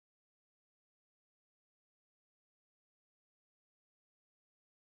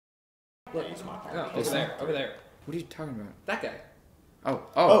Look, no, over there, over there. What are you talking about? That guy. Oh.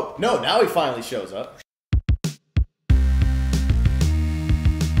 Oh, no, now he finally shows up.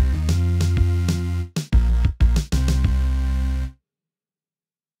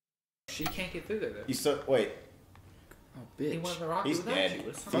 She can't get through there, though. You so wait. Oh, He bitch. went in the rock He's without dead. you.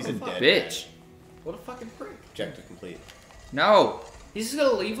 What the He's a fuck? dead Bitch. What a fucking prick. Objective complete. No. He's just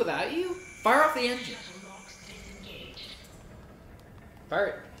gonna leave without you? Fire off the engine. Fire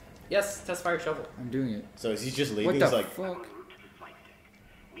it. Yes, test fire shovel. I'm doing it. So is he just leaving? What He's the like, fuck?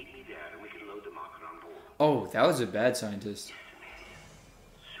 Oh, that was a bad scientist.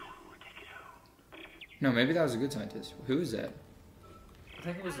 No, maybe that was a good scientist. Who is that? I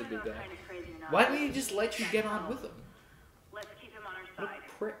think it was the good guy. Why didn't he just let you get on with him? Let's keep him on our What side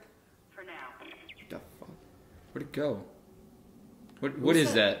a prick. for now. What the fuck? Where'd it go? What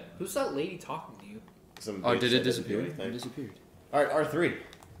is that? Who's that lady talking to you? some Oh, bitch did that it doesn't do disappear? It anything. disappeared. All right, R3.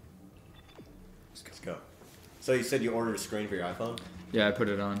 Let's go. So you said you ordered a screen for your iPhone? Yeah, I put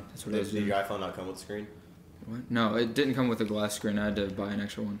it on. That's what I was Did doing. your iPhone not come with a screen? What? No, it didn't come with a glass screen. I had to buy an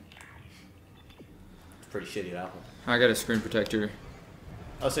extra one. It's pretty shitty at Apple. I got a screen protector.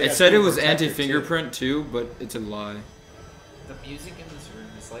 Oh, so you It got said it screen was protector, anti-fingerprint too, but it's a lie. The music in this room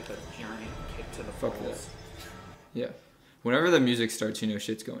is like a giant kick to the Fuck balls. Yeah. Whenever the music starts, you know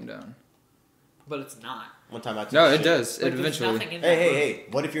shit's going down. But it's not. too. One time I took No, a it shit. does. Like, It there's eventually. nothing in Hey, that hey, room. hey!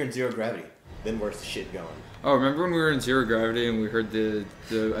 What if you're in zero gravity? Then where's the shit going? Oh, remember when we were in zero gravity and we heard the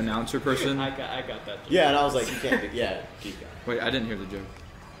announcer person? I got that. Yeah, and I was like, you can't do. Yeah, keep going. Wait, I didn't hear the joke.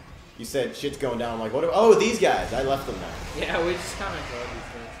 You said shit's going down. I'm like, what? Oh, these guys! I left them now. Yeah, we just kind of ignore these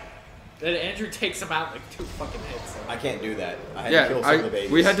things. Then Andrew takes him out like 2 fucking hits. So. I can't do that. I had to kill Yeah, some of the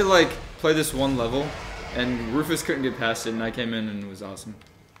babies. we had to like play this one level, and Rufus couldn't get past it, and I came in and it was awesome.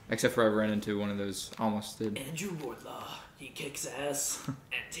 Except for I ran into one of those, almost did. Andrew Wardlaw, he kicks ass and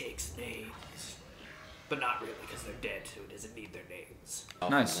takes names. But not really, because they're dead, so he doesn't need their names.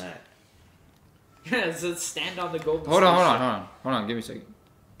 Off Nice. on that. Yeah, so stand on the golden Hold on, spaceship. hold on, give me a second.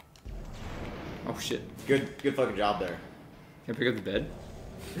 Oh shit. Good fucking job there. Can I pick up the bed?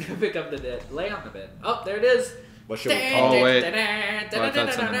 Pick up the dead. Lay on the bed. Oh, there it is. What should we Oh, call it? wait. Oh, I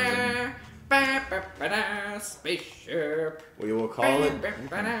thought someone was Spaceship. We will call it.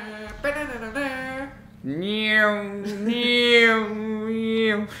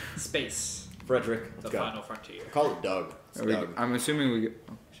 Space. Frederick. The Let's go. final frontier. Call it Doug. It's Are we, Doug. I'm assuming we get.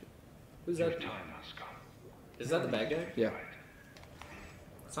 Oh shit. Who's that? Is that the bad guy? Yeah.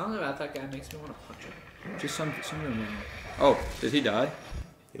 Something about that guy makes me want to punch him. Just some random. Oh, did he die?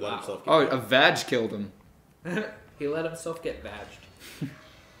 He let Wow. himself get Oh, a vag killed him. He let himself get badged.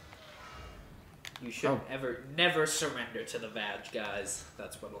 You should Oh. never surrender to the vag, guys.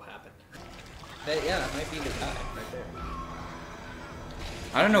 That's what'll happen. Yeah, that might be the guy right there.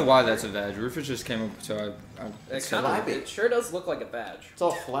 I don't know why that's a vag. Rufus just came up, so I It, said kinda, it. Flappy. it sure does look like a badge. It's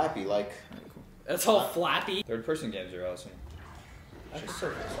all flappy, like. Alright, cool. It's all flappy. Third person games are awesome. That's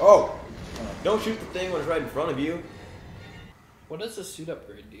so cool. Oh! Don't shoot the thing when it's right in front of you. What does the suit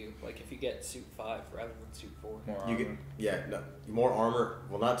upgrade do? Like if you get suit 5 rather than suit 4? More You armor. get, yeah, no, more armor.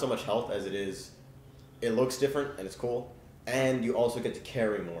 Well, not so much health as it is. It looks different and it's cool, and you also get to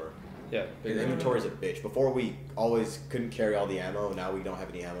carry more. Yeah. Your bigger. inventory's a bitch. Before we always couldn't carry all the ammo. Now we don't have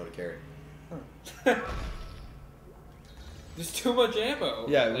any ammo to carry. There's too much ammo.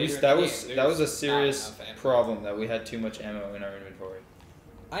 Yeah, later in the that game. was a There's serious not enough ammo. problem that we had too much ammo in our inventory.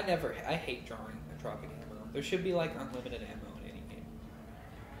 I hate drawing and dropping ammo. There should be like unlimited ammo in any game.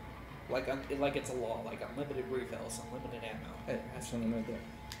 Like it's a law, like unlimited refills, unlimited ammo. Hey, have something like that.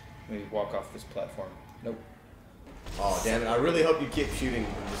 Let me walk off this platform. Nope. Oh damn it! I really hope you keep shooting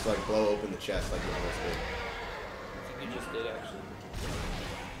and just like blow open the chest like you almost did. I think you just did actually.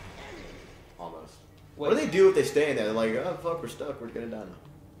 Almost. Wait. What do they do if they stay in there? They're like, oh fuck, we're stuck. We're gonna die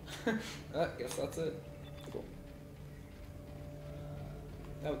now. I guess that's it. Cool.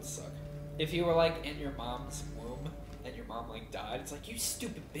 That would suck. If you were like in your mom's womb and your mom like died, it's like you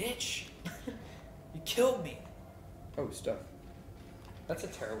stupid bitch. You killed me. Oh, stuff. That's a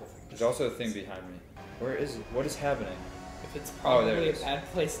terrible thing. There's also a thing behind me. Where is it? What is happening? If it's Oh, there probably it a is. bad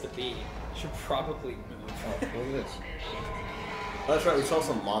place to be, you should probably move. Oh, look at this. Oh, that's right. We saw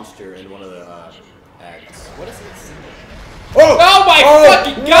some monster in one of the acts. What is it symbol? Oh! Oh my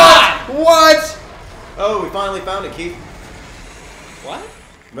fucking god! What? Oh, we finally found it, Keith. What?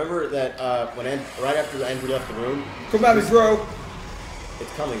 Remember that right after Andrew left the room? Come at me, bro.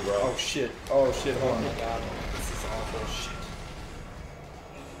 It's coming, bro. Oh shit. Oh shit. Hold Oh on. my god. This is awful shit.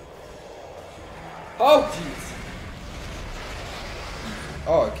 Oh jeez.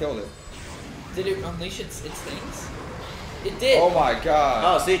 Oh, I killed it. Did it unleash its things? It did. Oh my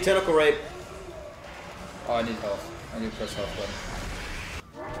god. Oh, see, tentacle rape. Oh, I need health. I need to press health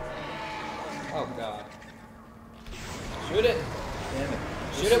button. Oh god. Shoot it. Damn it.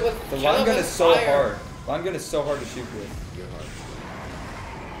 Shoot it with The kill it line gun with is so fire. hard. Line gun is so hard to shoot with. You're hard.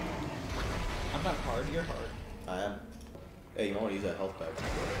 I'm not hard. You're hard. I am. Hey, you want to use that health pack?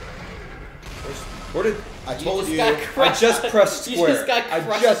 Where did I told just you. got I crushed. just pressed You square? just got I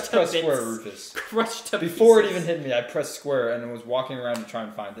crushed just to pressed bits. square, Rufus. Crushed to Before it pieces. even hit me, I pressed square and was walking around to try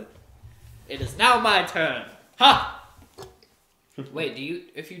and find it. It is now my turn. Ha! Wait, do you?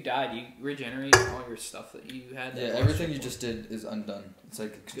 If you die, do you regenerate all your stuff that you had? Yeah, that everything lost you your just did is undone. It's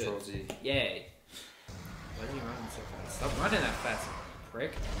like a Control Z. point? Yay! Why are you running so fast? Stop running that fast,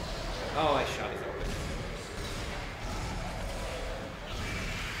 prick! Oh, I shot his open.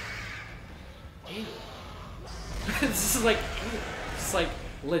 Ew. This is like, just like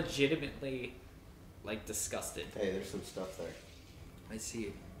legitimately, like disgusted. Hey, there's some stuff there. I see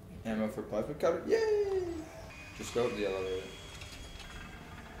it. Ammo for plasma cutter. Yay! Just go to the elevator.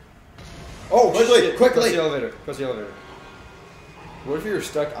 Oh, Quickly, shit. quickly. Press the elevator. Press the elevator. What if you were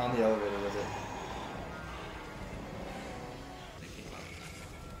stuck on the elevator with it?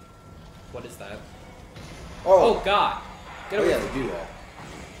 What is that? Oh, Oh God! Get Oh away yeah, from they do that.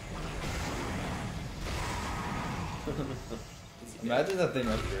 imagine that thing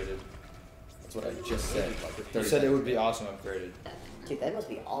upgraded. That's what I just said. Like You 30 said it would seconds be ago. awesome upgraded. Dude, that must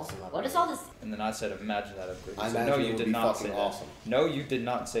be awesome. What is all this? And then I said, imagine that upgraded. I So imagine no, it you would did be not fucking say awesome. that. No, you did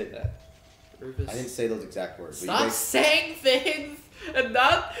not say that. Rufus. I didn't say those exact words. but you Stop guys- saying things and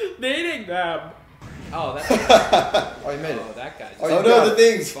not meaning them. Oh, that. Oh, you made it. Oh, that guy. Just Oh, Oh you no, got the it.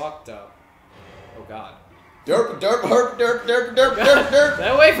 things. fucked up. Oh God. Derp, derp, herp, derp, derp, derp, derp, derp.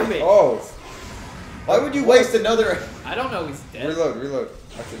 Get away from me. Oh, Why would you waste another? I don't know. He's dead. reload.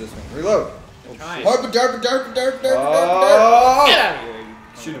 After this one, reload. I'm trying. Herp, derp, derp, derp, derp, derp. Oh! Get out of here. You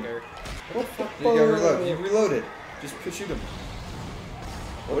Shoot him. motherfucker. What the fuck? There you go, reload. He reloaded. Just shoot him.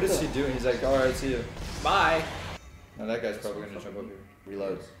 What is he doing? He's like, alright, see you. Bye. Now that guy's probably gonna jump up here.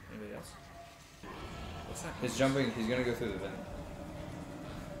 Reload. Anybody else? What's that? He's jumping, he's gonna go through the vent.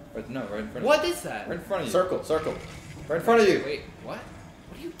 Right, no, right in front What of is that? you. Right in front of you. Circle, circle. Right in front of you. Wait. What?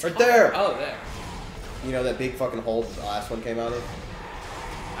 What are you? Right talking- there. Oh, there. You know that big fucking hole the last one came out of?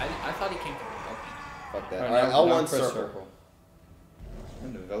 I thought he came from the balcony. Fuck that. Alright, Alright, now L1 press circle.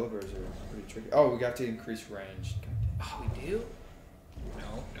 And developers are pretty tricky. Oh, we got to increase range. Oh, we do?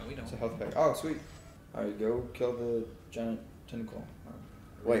 No, we don't. It's a health pack. Oh, sweet. Alright, go kill the giant tentacle.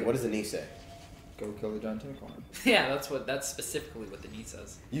 Wait, what does the knee say? Go kill the giant tentacle. Yeah, that's specifically what the knee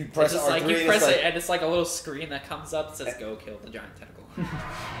says. You It's press just R3 like you and press it's it, like, and it's like a little screen that comes up that says "Go kill the giant tentacle."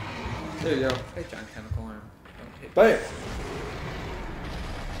 There you go. Hey, giant tentacle arm. Don't hit. Bam!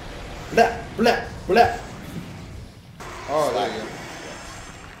 Blah, blah, blah. Oh, there you go.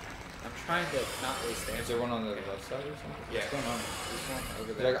 I'm trying to not waste Is damage. there one on the left side or something? Yeah. What's going on? There's one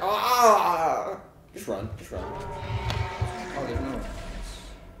over They're there. like, ah! just run, just run. Oh, there's no one.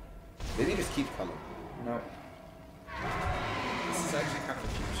 Maybe just keep coming. No. This is actually kind of a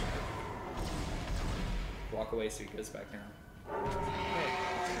cheap shot. Walk away so he goes back down. Hey,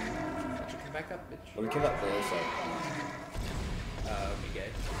 why don't you come back up, bitch? Well, we came up the other side. Me gay.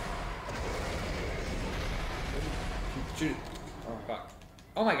 Shoot it. Oh fuck.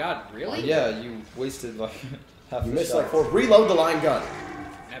 Oh my god, really? Yeah, you wasted like half You the missed shot. like 4. Reload the line gun.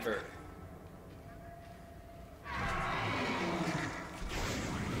 Never.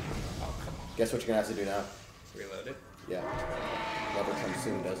 Oh come on. Guess what you're gonna have to do now? Reload it. Yeah. Never comes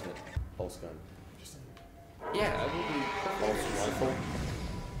soon, doesn't it? Pulse gun. Interesting. Yeah, that will be Pulse rifle.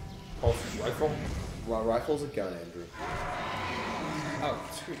 Pulse rifle? Rifle's a gun, Andrew. Oh,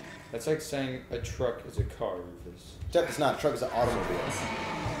 sweet. That's like saying a truck is a car, Rufus. Except it's not. Truck is an automobile.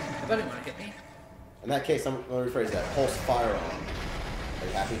 I bet he want to hit me. In that case, let me rephrase that. Pulse firearm. Are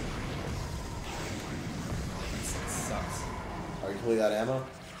you happy? This sucks. Are you completely out of ammo?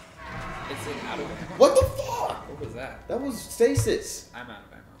 It's an out of ammo. What the fuck? What was that? That was stasis. I'm out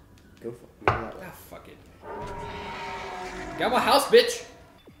of ammo. Go for it. Go that way. Ah, fuck it. Got my house, bitch!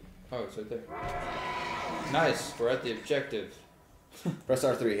 Oh, it's right there. Nice, we're at the objective. Press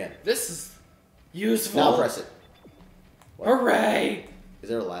R3 again. This is useful. Now press it. What? Hooray! Is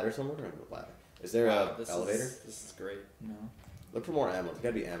there a ladder somewhere? Or no ladder? Is there Wow, a this elevator? This is great. No. Look for more ammo. There's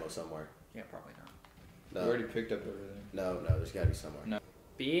gotta be ammo somewhere. Yeah, probably not. We No. already picked up everything. No, there's gotta be somewhere. No.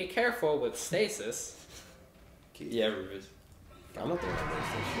 Be careful with stasis. Keith. Yeah, Rufus. I'm not the one that makes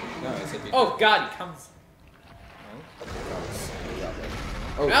this shit. No, I said be Oh god, he comes. He's out there.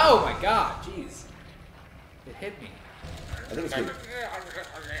 Oh. Oh my god, jeez. It hit me. I think it's good.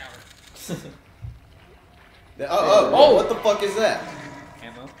 Oh, what the fuck is that?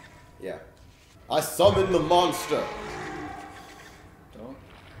 Ammo. Yeah. I summon the monster. Don't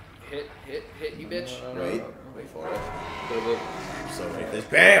hit, you bitch. Wait for it. Wait. I'm so ready for this.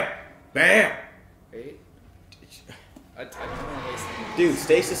 Bam! Bam! Wait. I don't want to waste any. Dude,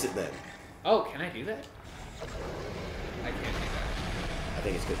 stasis it then. Oh, can I do that? I can't do that. I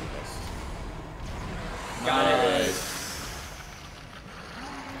think it's good for this. Got it. Nice.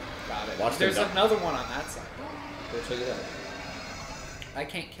 Got it. Watch There's them die. another one on that side. Go check it out. I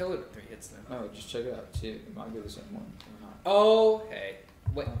can't kill it with 3 hits then. No, just check it out. See, it might be the same one or not. Oh, hey.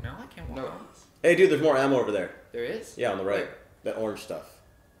 Wait, no, I can't walk No. on this. Hey, dude, there's more ammo over there. There is? Yeah, on the right. Where? That orange stuff.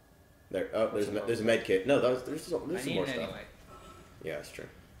 There. Oh, there's a med kit. No, there's I some need more it stuff. anyway. Yeah, that's true.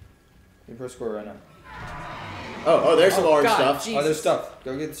 You press square right now. Oh, there's some Oh, orange God, stuff. Jesus. Oh, there's stuff.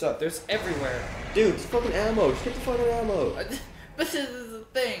 Go get the stuff. There's everywhere. Dude, it's fucking ammo. Just get the fucking ammo. But this is the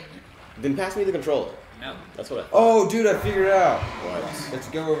thing. Then pass me the controller. No. That's what I thought. Oh, dude, I figured it out. What? Let's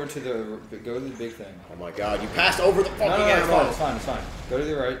go over to the big thing. Oh my god, you passed over the fucking No, ammo. it's fine. Go to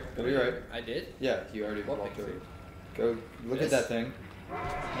the right. Go to your right. I did? Yeah, you already What walked big over. thing? Go look This? at that thing.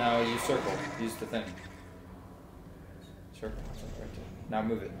 Now you circle. Use the thing. Circle. Right there. Now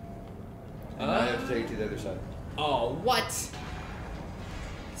move it. And now you have to take it to the other side. Oh, what?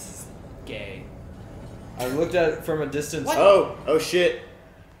 This is gay. I looked at it from a distance. What? Oh shit.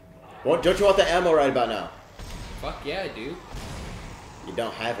 Don't you want the ammo right about now? Fuck yeah, I do. You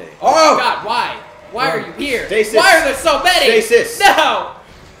don't have any. Oh! God, why? Why are you here? Stasis. Why are there so many? Stasis. No!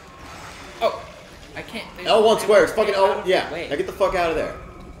 Oh, I can't. L1 square. It's fucking Out L. of Yeah. the way. Now get the fuck out of there.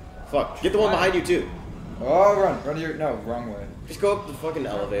 Fuck. Get the one Why? behind you too. Oh, run to your no, wrong way. Just go up the fucking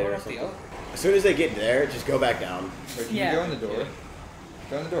elevator or Up the something. elevator. As soon as they get there, just go back down. Wait, can Yeah. you go in the door?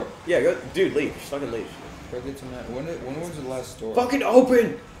 Go in the door. Yeah, go. Dude, leave. Just fucking leave. Go get some. When was the last door? Fucking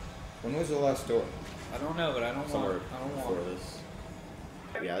open! When was the last door? I don't know, but I don't Somewhere want. I don't before want. this.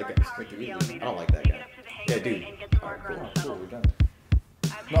 Yeah, that guy's freaking. I don't like that guy. Yeah, dude. Alright, cool, we're done.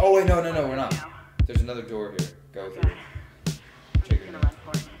 No, oh wait, no, we're not. There's another door here. Go through. Check it out.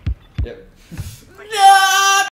 Yep. No!